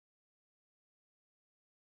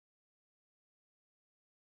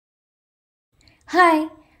Hi,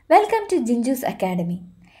 welcome to Jinju's Academy.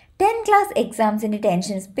 10th class എക്സാംസിൻ്റെ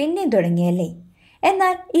tensions പിന്നെയും തുടങ്ങിയല്ലേ?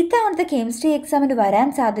 എന്നാൽ ഇത്തവണത്തെ കെമിസ്ട്രി എക്സാമിന് വരാൻ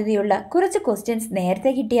സാധ്യതയുള്ള കുറച്ച് ക്വസ്റ്റ്യൻസ്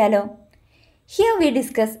നേരത്തെ കിട്ടിയാലോ? Here we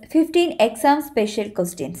discuss 15 exam special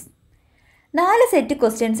questions. 4 set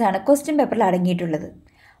questions ആണ് ക്വസ്റ്റ്യൻ പേപ്പറിൽ അടങ്ങിയിട്ടുള്ളത്.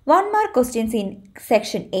 1 mark questions in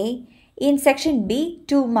section A, in section B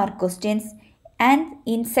 2 mark questions and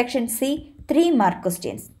in section C 3 mark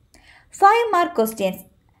questions. 5 mark questions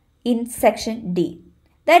in section D,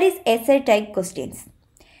 that is essay type questions.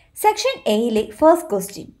 Section A ile first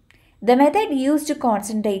question, the method used to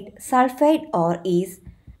concentrate sulfide ore is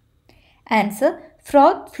answer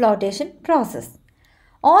froth flotation process.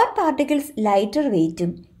 Ore particles lighter weight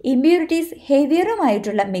impurities heavier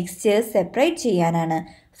ആയിട്ടുള്ള mixtures separate ചെയ്യാനാണ്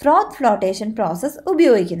froth flotation process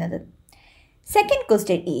ഉപയോഗിക്കുന്നത്. Second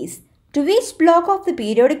question is, to which block of the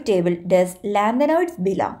periodic table does lanthanoids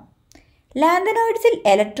belong? ലാന്തനോയിഡ്സിൽ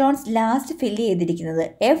electrons last fill ചെയ്തിരിക്കുന്നത്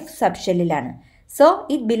F സബ്ഷെല്ലിലാണ്. So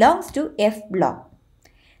it belongs to F block.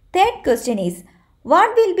 Third question is,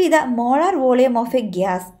 what will be the molar volume of A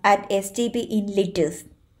gas at S T P in litres?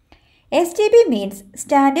 S T P means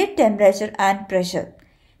standard temperature and pressure.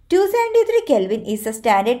 273 Kelvin is the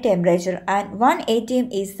standard temperature and 1 atm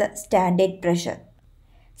is the standard pressure.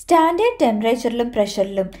 Standard ടെമ്പറേച്ചറിലും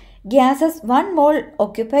പ്രഷറിലും gases 1 mall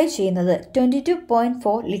occupy ചെയ്യുന്നത്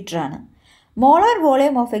 22.4 litre ആണ്. Molar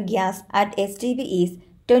volume of a gas at STP is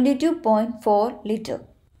 22.4 liter.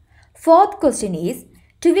 Fourth question is,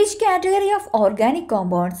 to which category of organic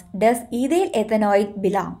compounds does ethyl ethanoid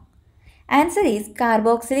belong? Answer is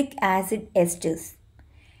carboxylic acid esters.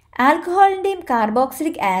 ആൽക്കഹോളിൻ്റെയും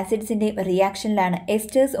carboxylic ആസിഡ്സിൻ്റെയും റിയാക്ഷനിലാണ്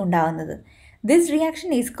എസ്റ്റേഴ്സ് ഉണ്ടാകുന്നത്. This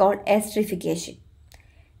reaction is called esterification.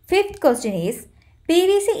 Fifth question is,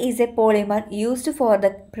 PVC is a polymer used for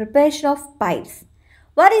the preparation of pipes.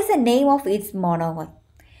 What is the name of its monomer?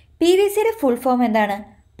 PVCയുടെ full form എന്താണ്?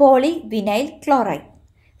 Poly vinyl chloride.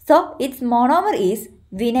 So it's monomer is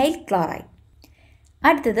vinyl chloride.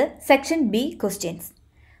 അടുത്തത് section B questions.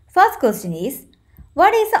 First question is,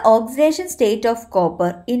 what is the oxidation state of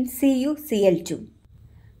copper in CuCl2?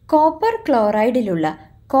 Copper ക്ലോറൈഡിലുള്ള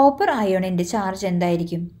copper അയോണിൻ്റെ charge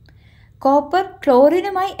എന്തായിരിക്കും? Copper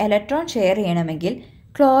ക്ലോറിനുമായി electron share ചെയ്യണമെങ്കിൽ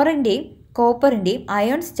ക്ലോറിൻ്റെയും കോപ്പറിൻ്റെയും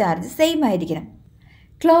ions charge same ആയിരിക്കണം.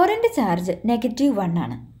 ക്ലോറിൻ്റെ charge -1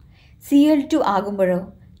 ആണ്. Cl2 ആകുമ്പോഴോ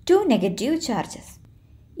 2 negative charges.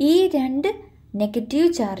 ഈ 2 negative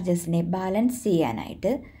ചാർജസിനെ balance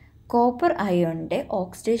ചെയ്യാനായിട്ട് copper അയോണിൻ്റെ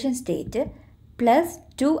oxidation state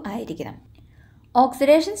 +2 ആയിരിക്കണം.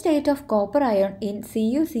 Oxidation state of copper ion in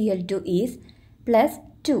CuCl2 is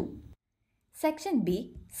 +2. Section B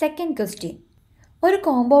second question. ഒരു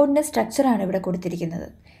കോമ്പൗണ്ടിൻ്റെ സ്ട്രക്ചറാണ് ഇവിടെ കൊടുത്തിരിക്കുന്നത്.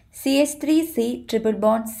 CH3C triple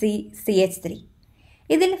bond CH3.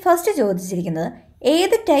 ഇതിൽ ഫസ്റ്റ് ചോദിച്ചിരിക്കുന്നത്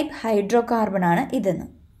ഏത് ടൈപ്പ് ഹൈഡ്രോ കാർബൺ ആണ് ഇതെന്ന്.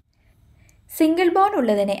 സിംഗിൾ ബോണ്ട്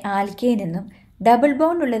ഉള്ളതിനെ ആൽക്കെയിൻ എന്നും ഡബിൾ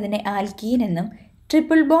ബോണ്ട് ഉള്ളതിനെ ആൽക്കീൻ എന്നും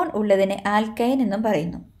ട്രിപ്പിൾ ബോണ്ട് ഉള്ളതിനെ ആൽക്കൈൻ എന്നും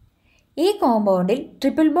പറയുന്നു. ഈ കോമ്പൗണ്ടിൽ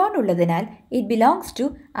ട്രിപ്പിൾ ബോണ്ട് ഉള്ളതിനാൽ it belongs to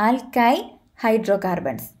alkyne hydro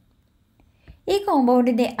carbons. ഈ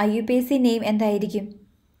കോമ്പൗണ്ടിൻ്റെ IUPAC നെയിം എന്തായിരിക്കും?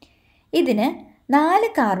 ഇതിന്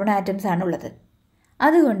 4 കാർബൺ ആറ്റംസ് ആണുള്ളത്.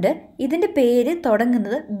 അതുകൊണ്ട് ഇതിൻ്റെ പേര്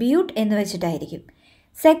തുടങ്ങുന്നത് ബ്യൂട്ട് എന്ന് വെച്ചിട്ടായിരിക്കും.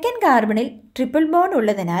 സെക്കൻഡ് കാർബണിൽ ട്രിപ്പിൾ ബോണ്ട്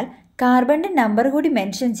ഉള്ളതിനാൽ കാർബണിൻ്റെ നമ്പർ കൂടി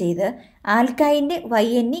മെൻഷൻ ചെയ്ത് ആൽക്കൈൻ്റെ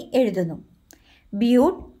YNE എഴുതുന്നു.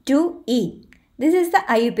 ബ്യൂട്ട് 2E. This is the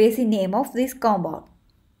IUPAC name of this compound.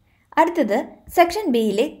 അടുത്തത് സെക്ഷൻ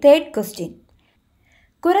ബിയിലെ തേർഡ് ക്വസ്റ്റ്യൻ.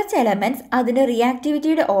 കുറച്ച് എലമെൻറ്റ്സ് അതിൻ്റെ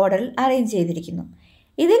റിയാക്ടിവിറ്റിയുടെ ഓർഡറിൽ അറേഞ്ച് ചെയ്തിരിക്കുന്നു.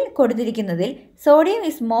 ഇതിൽ കൊടുത്തിരിക്കുന്നതിൽ sodium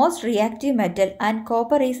is most reactive metal and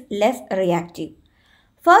copper is less reactive.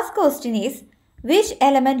 First question is, which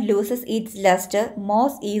element loses it's lustre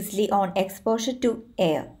most easily on exposure to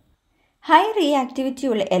air? High reactivity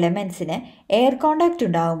ഉള്ള എലമെൻറ്റ്സിന് air contact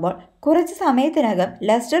ഉണ്ടാകുമ്പോൾ കുറച്ച് സമയത്തിനകം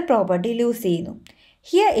lustre property loose ചെയ്യുന്നു.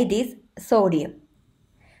 Here it is sodium.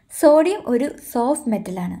 Sodium ഒരു soft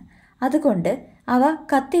മെറ്റലാണ്. അതുകൊണ്ട് അവ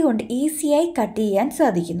കത്തി കൊണ്ട് ഈസിയായി കട്ട് ചെയ്യാൻ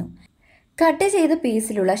സാധിക്കുന്നു. കട്ട് ചെയ്ത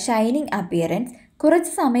പീസിലുള്ള ഷൈനിങ് അപ്പിയറൻസ്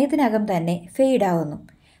കുറച്ച് സമയത്തിനകം തന്നെ ഫെയ്ഡ് ആവുന്നു.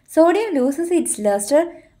 Sodium loses it's lustre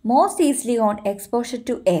most easily on exposure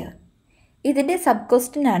to air. ഇതിൻ്റെ സബ്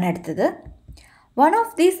ക്വസ്റ്റ്യൻ ആണ് അടുത്തത്. One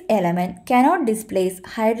of these element cannot displace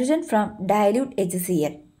hydrogen from dilute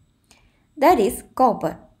HCl. That is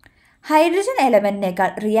copper. Hydrogen എലമെൻറ്റിനേക്കാൾ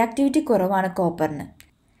reactivity കുറവാണ് കോപ്പറിന്.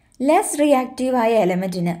 Less റിയാക്റ്റീവായ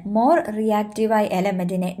എലമെൻറ്റിന് more റിയാക്റ്റീവായ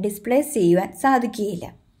എലമെൻറ്റിനെ displace ചെയ്യുവാൻ സാധിക്കുകയില്ല.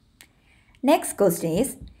 Next question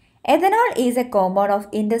is, ethanol is A compound of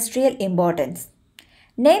industrial importance.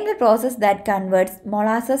 Name the process that converts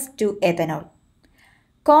molasses to ethanol.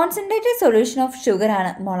 Concentrated solution of sugar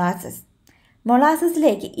ആണ് molasses.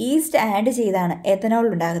 മൊളാസസിലേക്ക് east add ചെയ്താണ് ethanol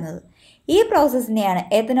ഉണ്ടാകുന്നത്. ഈ പ്രോസസ്സിനെയാണ്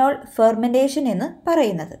ethanol fermentation എന്ന്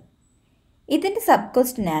പറയുന്നത്. ഇതിൻ്റെ sub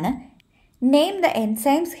ക്വസ്റ്റ്യനാണ് name the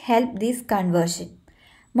enzymes help these conversion.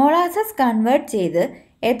 Molasses convert ചെയ്ത്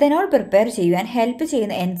ethanol prepare ചെയ്യുവാൻ ഹെൽപ്പ്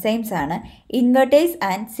ചെയ്യുന്ന എൻസൈംസ് ആണ് ഇൻവെർട്ടേസ്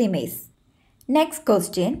ആൻഡ് സിമേസ്. നെക്സ്റ്റ്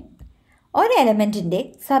ക്വസ്റ്റ്യൻ, ഒരു എലമെൻറ്റിൻ്റെ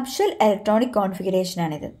സബ്ഷെൽ ഇലക്ട്രോണിക്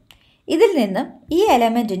കോൺഫിഗറേഷനാണിത്. ഇതിൽ നിന്നും ഈ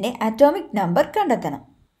എലമെൻറ്റിൻ്റെ അറ്റോമിക് നമ്പർ കണ്ടെത്തണം.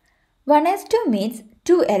 1s2 means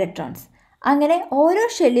 2 electrons. അങ്ങനെ ഓരോ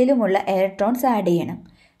ഷെല്ലിലുമുള്ള ഇലക്ട്രോൺസ് ആഡ് ചെയ്യണം.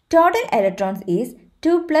 Total electrons is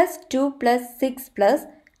 2 + 2 + 6 +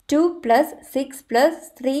 2 + 6 +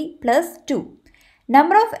 3 + 2.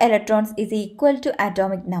 Number of electrons is equal to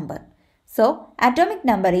atomic number. So, atomic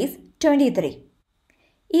number is 23.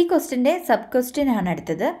 ഈ ക്വസ്റ്റ്യൻ്റെ സബ് ക്വസ്റ്റ്യൻ ആണ്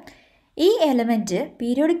അടുത്തത്. ഈ എലമെൻറ്റ്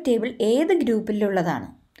പീരിയോഡിക് ടേബിൾ ഏത് ഗ്രൂപ്പിലുള്ളതാണ്?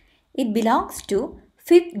 It belongs to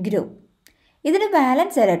 5th group. ഇതിന്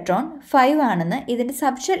ബാലൻസ് ഇലക്ട്രോൺ 5 ആണെന്ന് ഇതിൻ്റെ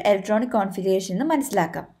സബ്ഷെൽ ഇലക്ട്രോണിക് കോൺഫിഗറേഷൻ എന്ന്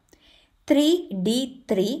മനസ്സിലാക്കാം.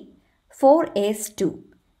 3d3 4s2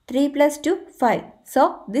 3 + 2 5. So,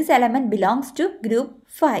 this element belongs to group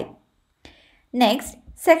 5. Next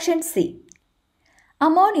section C.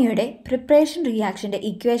 അമോണിയയുടെ preparation റിയാക്ഷൻ്റെ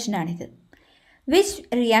ഇക്വേഷനാണിത്. Which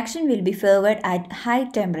reaction will be favoured at high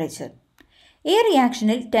temperature. ഈ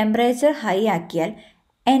റിയാക്ഷനിൽ temperature high ആക്കിയാൽ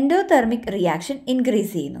endothermic reaction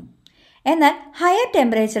increase ചെയ്യുന്നു. എന്നാൽ higher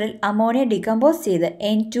ടെമ്പറേച്ചറിൽ ammonia decompose ചെയ്ത്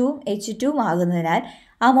N2ഉം H2ഉം ആകുന്നതിനാൽ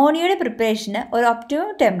അമോണിയയുടെ പ്രിപ്പറേഷന് ഒരു optimum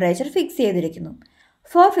temperature fix ചെയ്തിരിക്കുന്നു,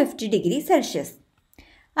 450°C.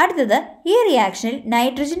 അടുത്തത്, ഈ റിയാക്ഷനിൽ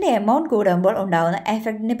നൈട്രജൻ്റെ എമൗണ്ട് കൂടുമ്പോൾ ഉണ്ടാകുന്ന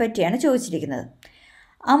എഫക്റ്റിനെ പറ്റിയാണ് ചോദിച്ചിരിക്കുന്നത്.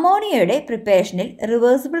 അമോണിയയുടെ പ്രിപ്പറേഷനിൽ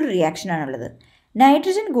റിവേഴ്സിബിൾ റിയാക്ഷനാണുള്ളത്.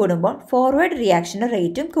 നൈട്രജൻ കൂടുമ്പോൾ ഫോർവേഡ് റിയാക്ഷൻ്റെ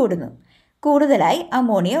റേറ്റും കൂടുന്നു. കൂടുതലായി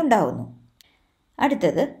അമോണിയ ഉണ്ടാകുന്നു.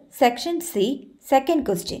 അടുത്തത് സെക്ഷൻ സി, സെക്കൻഡ്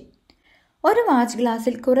ക്വസ്റ്റ്യൻ. ഒരു വാച്ച്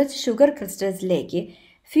ഗ്ലാസ്സിൽ കുറച്ച് sugar ക്രിസ്റ്റൽസിലേക്ക്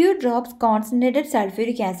few drops concentrated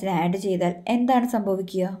sulphuric acid add ചെയ്താൽ എന്താണ്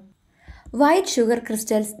സംഭവിക്കുക? White sugar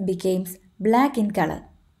crystals ബിക്കെയിംസ് black in colour.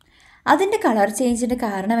 അതിൻ്റെ കളർ ചേഞ്ചിൻ്റെ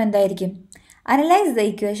കാരണം എന്തായിരിക്കും? Analyse the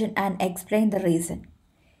equation and explain the reason.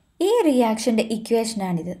 ഈ റിയാക്ഷൻ്റെ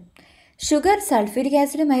ഇക്വേഷനാണിത്. ഷുഗർ സൾഫ്യൂരിക്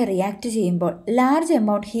ആസിഡുമായി റിയാക്ട് ചെയ്യുമ്പോൾ ലാർജ്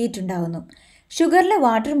എമൗണ്ട് ഹീറ്റ് ഉണ്ടാകുന്നു. ഷുഗറിലെ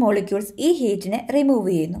വാട്ടർ മോളിക്യൂൾസ് ഈ ഹീറ്റിനെ റിമൂവ്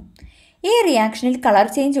ചെയ്യുന്നു. ഈ റിയാക്ഷനിൽ കളർ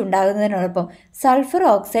ചേഞ്ച് ഉണ്ടാകുന്നതിനോടൊപ്പം സൾഫർ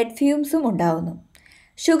ഓക്സൈഡ് ഫ്യൂംസും ഉണ്ടാകുന്നു.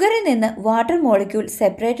 ഷുഗറിൽ നിന്ന് വാട്ടർ മോളിക്യൂൾ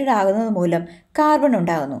സെപ്പറേറ്റഡ് ആകുന്നത് മൂലം കാർബൺ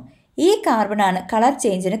ഉണ്ടാകുന്നു. ഈ കാർബണാണ് കളർ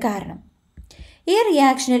ചേഞ്ചിന് കാരണം. ഈ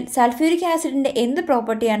റിയാക്ഷനിൽ സൾഫ്യൂരിക് ആസിഡിൻ്റെ എന്ത്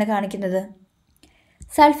പ്രോപ്പർട്ടിയാണ് കാണിക്കുന്നത്?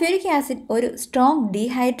 സൾഫ്യൂരിക് ആസിഡ് ഒരു സ്ട്രോങ്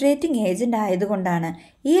ഡീഹൈഡ്രേറ്റിംഗ് ഏജൻ്റ് ആയതുകൊണ്ടാണ്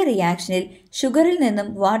ഈ റിയാക്ഷനിൽ ഷുഗറിൽ നിന്നും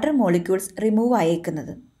വാട്ടർ മോളിക്യൂൾസ് റിമൂവ്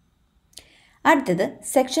ആയേക്കുന്നത്. അടുത്തത്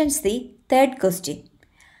section C, third question.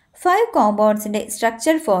 5 കോമ്പൗണ്ട്സിൻ്റെ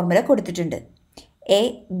structure formula കൊടുത്തിട്ടുണ്ട്. A,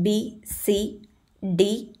 B, C, D,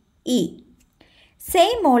 E.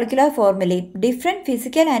 Same molecular ഫോർമുലയും different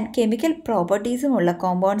physical and chemical പ്രോപ്പർട്ടീസുമുള്ള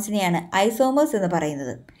കോമ്പൗണ്ട്സിനെയാണ് isomers എന്ന്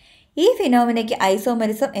പറയുന്നത്. ഈ ഫിനോമിനയ്ക്ക്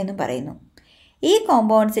ഐസോമറിസം എന്നും പറയുന്നു. ഈ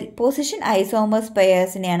കോമ്പൗണ്ട്സിൽ പൊസിഷൻ ഐസോമേഴ്സ്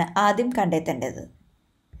പെയേഴ്സിനെയാണ് ആദ്യം കണ്ടെത്തേണ്ടത്.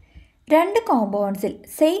 2 കോമ്പൗണ്ട്സിൽ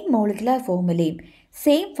സെയിം മോളിക്കുലർ ഫോർമുലയും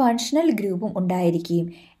സെയിം ഫങ്ഷണൽ ഗ്രൂപ്പും ഉണ്ടായിരിക്കുകയും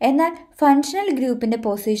എന്നാൽ ഫങ്ഷണൽ ഗ്രൂപ്പിൻ്റെ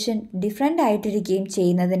പൊസിഷൻ ഡിഫറെൻ്റ് ആയിട്ടിരിക്കുകയും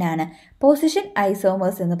ചെയ്യുന്നതിനാണ് പൊസിഷൻ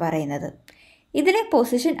ഐസോമേഴ്സ് എന്ന് പറയുന്നത്. ഇതിലെ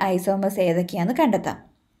പൊസിഷൻ ഐസോമേഴ്സ് ഏതൊക്കെയാണെന്ന് കണ്ടെത്താം.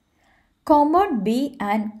 Compound B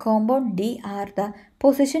and compound D are the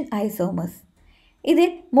position isomers. ഇതിൽ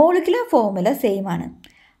മോളിക്കുലർ ഫോർമുല സെയിം ആണ്.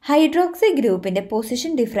 ഹൈഡ്രോക്സി ഗ്രൂപ്പിൻ്റെ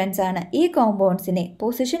പൊസിഷൻ ഡിഫറൻസ് ആണ് ഈ കോമ്പൗണ്ട്സിനെ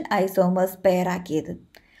പൊസിഷൻ ഐസോമേഴ്സ് പെയർ ആക്കിയത്.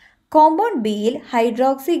 കോമ്പൗണ്ട് ബിയിൽ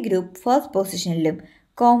ഹൈഡ്രോക്സി ഗ്രൂപ്പ് ഫസ്റ്റ് പൊസിഷനിലും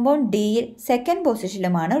കോമ്പൗണ്ട് ഡിയിൽ സെക്കൻഡ്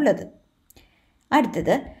പൊസിഷനിലുമാണ് ഉള്ളത്.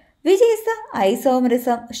 അടുത്തത്, which is the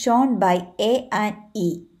isomerism Sean by A and E.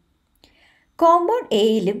 Compound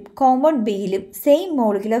എയിലും compound ബിയിലും same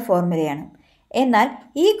molecular ഫോർമുലയാണ്. എന്നാൽ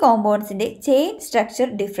ഈ കോമ്പൗണ്ട്സിൻ്റെ ചെയിൻ സ്ട്രക്ചർ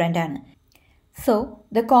ഡിഫറെൻ്റ് ആണ്. So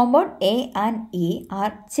the compound A and E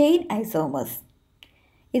R chain isomers.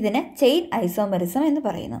 ഇതിന് chain isomerism എന്ന്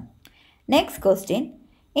പറയുന്നു. Next question.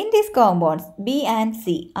 In these compounds, B and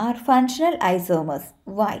C are functional isomers.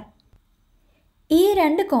 Why? ഈ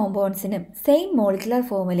 2 കോമ്പൗണ്ട്സിനും same molecular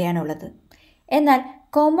ഫോർമുലയാണുള്ളത്. എന്നാൽ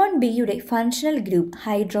compound ബിയുടെ functional group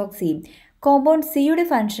ഹൈഡ്രോക്സിയും compound സിയുടെ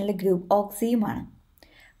functional group ഓക്സിയുമാണ്.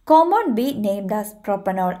 Compound B named as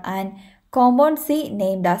propanol and compound C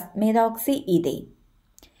named as methoxy ethane.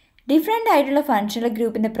 Different ആയിട്ടുള്ള functional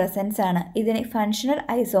ഗ്രൂപ്പിൻ്റെ presence ആണ് ഇതിനെ functional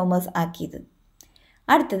isomers ആക്കിയത്.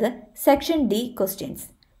 അടുത്തത് section D questions.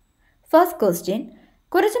 First question.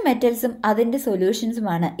 കുറച്ച് മെറ്റൽസും അതിൻ്റെ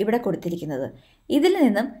സൊല്യൂഷൻസുമാണ് ഇവിടെ കൊടുത്തിരിക്കുന്നത്. ഇതിൽ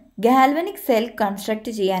നിന്നും ഗാൽവനിക് സെൽ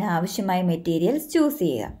കൺസ്ട്രക്റ്റ് ചെയ്യാൻ ആവശ്യമായ മെറ്റീരിയൽസ് ചൂസ്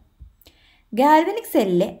ചെയ്യുക. ഗാൽവനിക്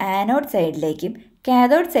സെല്ലിലെ ആനോഡ് സൈഡിലേക്കും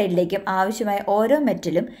കാഥോഡ് സൈഡിലേക്കും ആവശ്യമായ ഓരോ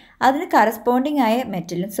മെറ്റലും അതിന് കറസ്പോണ്ടിങ് ആയ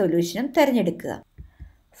മെറ്റലും സൊല്യൂഷനും തിരഞ്ഞെടുക്കുക.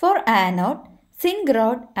 Four anode, zinc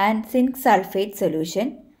road and zinc sulphate solution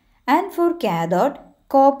and four cathode,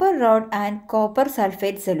 copper road and copper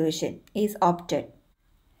sulphate solution is opted.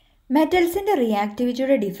 മെറ്റൽസിൻ്റെ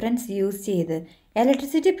റിയാക്ടിവിറ്റിയുടെ difference use ചെയ്ത്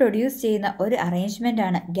ഇലക്ട്രിസിറ്റി പ്രൊഡ്യൂസ് ചെയ്യുന്ന ഒരു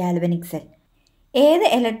അറേഞ്ച്മെൻ്റാണ് ഗാൽവനിക് സെൽ. ഏത്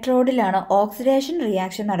ഇലക്ട്രോഡിലാണോ ഓക്സിഡേഷൻ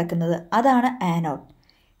റിയാക്ഷൻ നടക്കുന്നത് അതാണ് anode.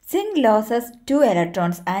 Zinc losses 2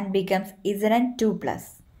 electrons and becomes Zn2+.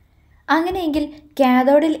 അങ്ങനെയെങ്കിൽ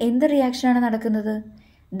കാഥോഡിൽ എന്ത് റിയാക്ഷനാണ് നടക്കുന്നത്?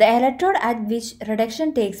 The electrode at which reduction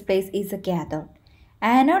takes place is A cathode.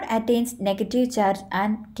 Anode attains negative charge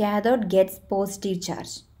and cathode gets positive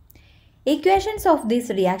charge. Equations of these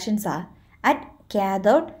reactions are: at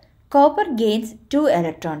cathode, copper gains 2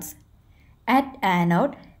 electrons. At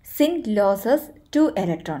anode, zinc loses 2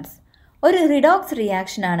 electrons. ഒരു redox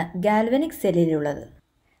റിയാക്ഷനാണ് galvanic സെല്ലിലുള്ളത്.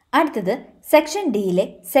 അടുത്തത് section ഡിയിലെ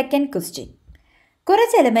second question.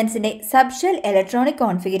 കുറച്ച് എലമെൻസിൻ്റെ subshell electronic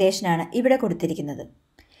കോൺഫിഗറേഷനാണ് ഇവിടെ കൊടുത്തിരിക്കുന്നത്.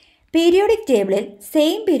 Periodic ടേബിളിൽ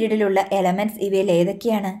same പീരീഡിലുള്ള elements ഇവയിൽ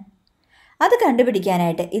ഏതൊക്കെയാണ്? അത്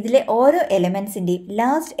കണ്ടുപിടിക്കാനായിട്ട് ഇതിലെ ഓരോ എലമെൻസിൻ്റെയും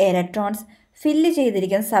ലാസ്റ്റ് ഇലക്ട്രോൺസ് ഫില്ല്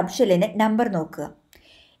ചെയ്തിരിക്കുന്ന സബ്ഷെല്ലിൻ്റെ നമ്പർ നോക്കുക.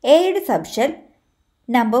 എയുടെ സബ്ഷെൽ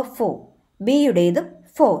നമ്പർ 4, ബിയുടേതും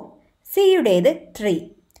 4, സിയുടേത് 3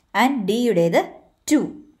 ആൻഡ് ഡിയുടേത് 2.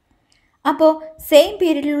 അപ്പോൾ സെയിം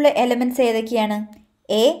പീരീഡിലുള്ള എലമെൻറ്റ്സ് ഏതൊക്കെയാണ്?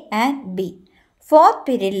 A and B. 4th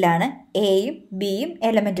പീരീഡിലാണ് എയും ബിയും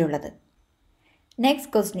എലമെൻ്റ് ഉള്ളത്.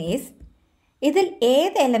 നെക്സ്റ്റ് ക്വസ്റ്റ്യൻ ഈസ്, ഇതിൽ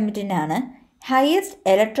ഏത് എലമെൻറ്റിനാണ് ഹയസ്റ്റ്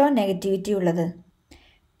ഇലക്ട്രോൺ നെഗറ്റിവിറ്റി ഉള്ളത്?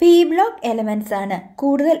 പി ബ്ലോക്ക് എലമെൻറ്റ്സ് ആണ്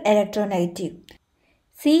കൂടുതൽ electron negative.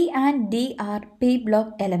 C and D R P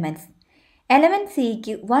block elements. Element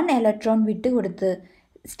സിക്ക് 1 ഇലക്ട്രോൺ വിട്ടുകൊടുത്ത്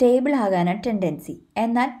സ്റ്റേബിൾ ആകാനാണ് ടെൻഡൻസി.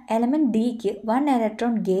 എന്നാൽ എലമെൻറ്റ് ഡിക്ക് 1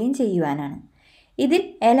 ഇലക്ട്രോൺ ഗെയിൻ ചെയ്യുവാനാണ്. ഇതിൽ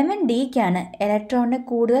എലമെൻറ്റ് ഡിക്കാണ് ഇലക്ട്രോണിനെ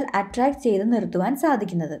കൂടുതൽ അട്രാക്ട് ചെയ്ത് നിർത്തുവാൻ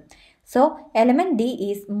സാധിക്കുന്നത്. So element D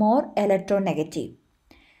is more electron negative.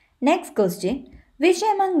 Next question, which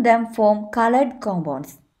among them form colored compounds?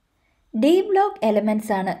 D block elements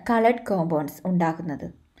ആണ് colored compounds ഉണ്ടാക്കുന്നത്,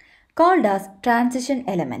 called as transition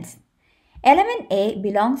elements. Element A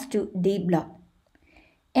belongs to D block.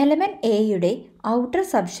 Element Aയുടെ outer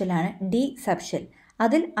സബ്ഷെല്ലാണ് D subshell.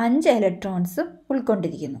 അതിൽ 5 ഇലക്ട്രോൺസും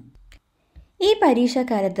ഉൾക്കൊണ്ടിരിക്കുന്നു. ഈ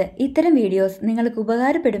പരീക്ഷാക്കാലത്ത് ഇത്തരം videos നിങ്ങൾക്ക്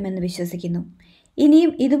ഉപകാരപ്പെടുമെന്ന് വിശ്വസിക്കുന്നു.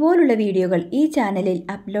 ഇനിയും ഇതുപോലുള്ള വീഡിയോകൾ ഈ ചാനലിൽ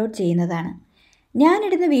അപ്ലോഡ് ചെയ്യുന്നതാണ്.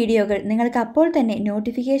 ഞാനിടുന്ന വീഡിയോകൾ നിങ്ങൾക്ക് അപ്പോൾ തന്നെ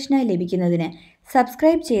നോട്ടിഫിക്കേഷനായി ലഭിക്കുന്നതിന്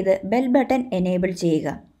സബ്സ്ക്രൈബ് ചെയ്ത് ബെൽ ബട്ടൺ എനേബിൾ ചെയ്യുക.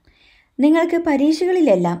 നിങ്ങൾക്ക്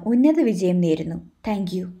പരീക്ഷകളിലെല്ലാം ഉന്നത വിജയം നേരുന്നു.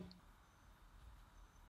 Thank you.